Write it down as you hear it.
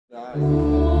Okay,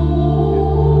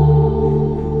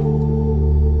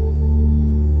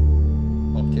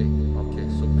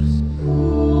 super.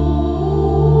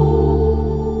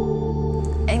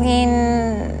 I mean,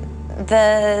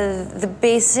 the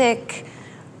basic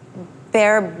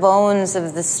bare bones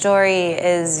of the story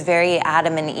is very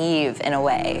Adam and Eve in a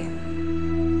way.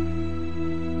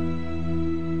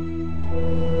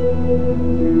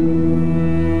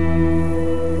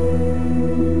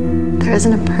 There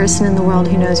isn't a person in the world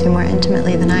who knows you more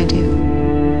intimately than I do.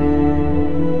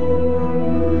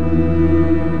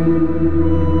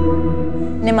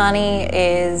 Nimani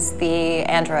is the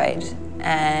android,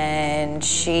 and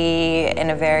she, in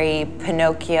a very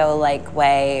Pinocchio-like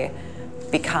way,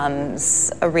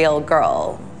 becomes a real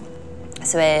girl.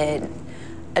 So it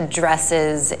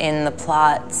addresses in the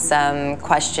plot some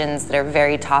questions that are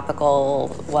very topical,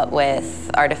 what with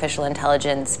artificial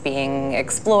intelligence being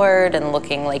explored and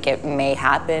looking like it may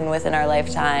happen within our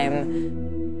lifetime.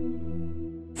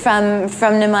 From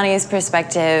Nimani's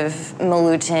perspective,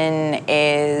 Milutin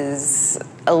is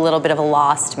a little bit of a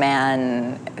lost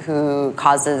man who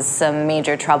causes some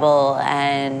major trouble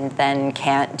and then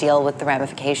can't deal with the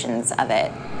ramifications of it.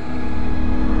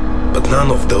 But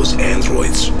none of those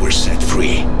androids were set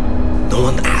free. No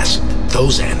one asked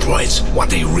those androids what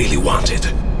they really wanted.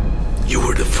 You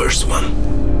were the first one.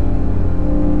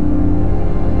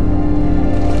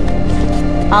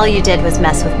 All you did was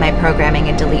mess with my programming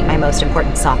and delete my most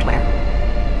important software.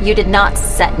 You did not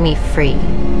set me free.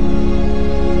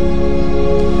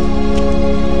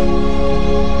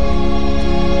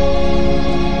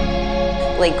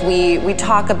 Like we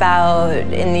talk about,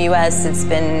 in the US, it's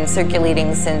been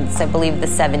circulating since, I believe, the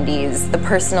 70s. The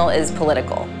personal is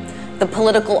political. The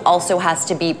political also has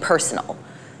to be personal.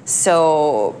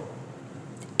 So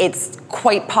it's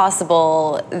quite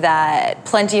possible that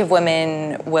plenty of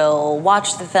women will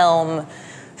watch the film,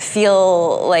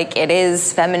 feel like it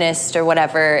is feminist or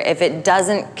whatever. If it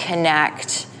doesn't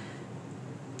connect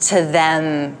to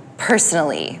them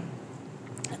personally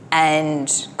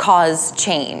and cause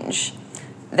change,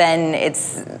 then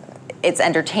it's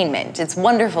entertainment. It's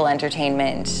wonderful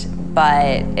entertainment,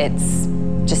 but it's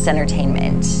just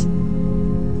entertainment.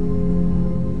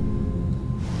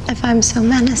 If I'm so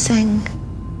menacing,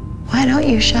 why don't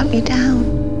you shut me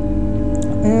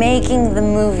down? Making the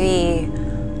movie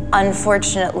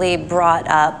unfortunately brought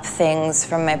up things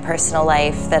from my personal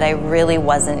life that I really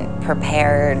wasn't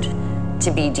prepared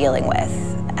to be dealing with.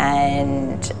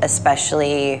 And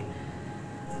especially,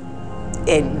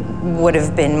 it would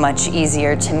have been much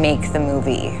easier to make the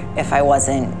movie if I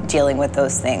wasn't dealing with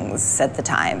those things at the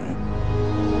time.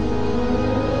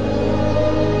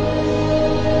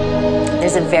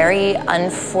 There's a very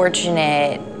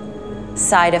unfortunate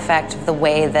side effect of the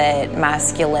way that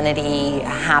masculinity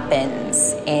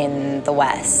happens in the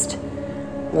West,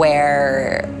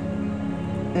 where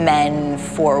men,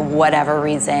 for whatever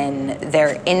reason,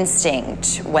 their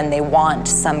instinct when they want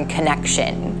some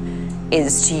connection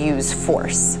is to use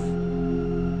force.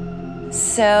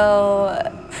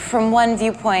 So, from one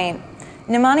viewpoint,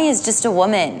 Nimani is just a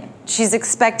woman. She's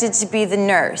expected to be the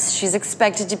nurse. She's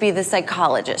expected to be the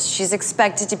psychologist. She's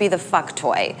expected to be the fuck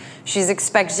toy. She's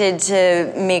expected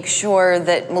to make sure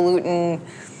that Milutin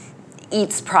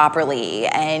eats properly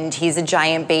and he's a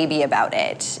giant baby about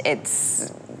it.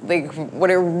 It's like, what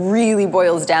it really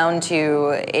boils down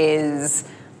to is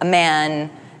a man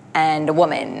and a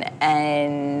woman,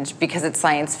 and because it's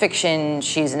science fiction,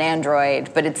 she's an android,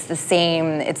 but it's the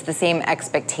same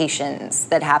expectations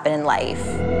that happen in life.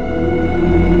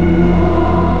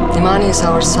 Nimani is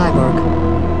our cyborg.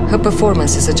 Her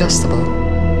performance is adjustable.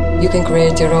 You can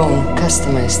create your own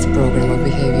customized program of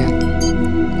behavior.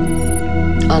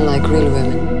 Unlike real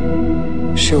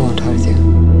women, she won't hurt you.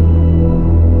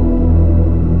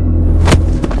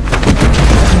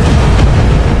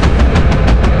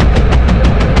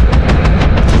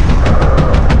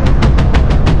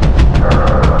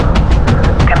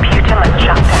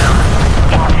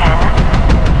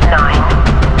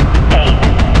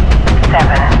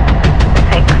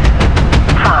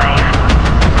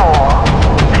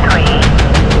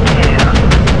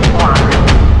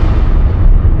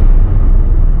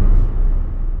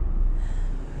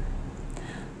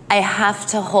 I have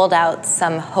to hold out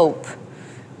some hope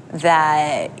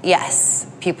that, yes,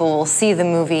 people will see the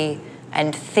movie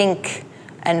and think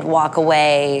and walk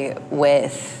away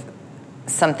with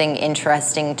something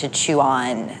interesting to chew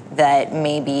on that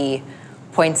maybe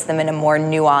points them in a more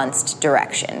nuanced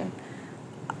direction.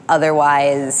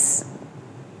 Otherwise,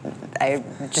 I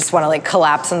just want to like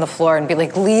collapse on the floor and be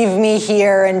like, leave me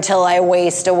here until I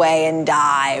waste away and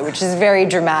die, which is very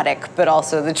dramatic, but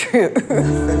also the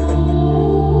truth.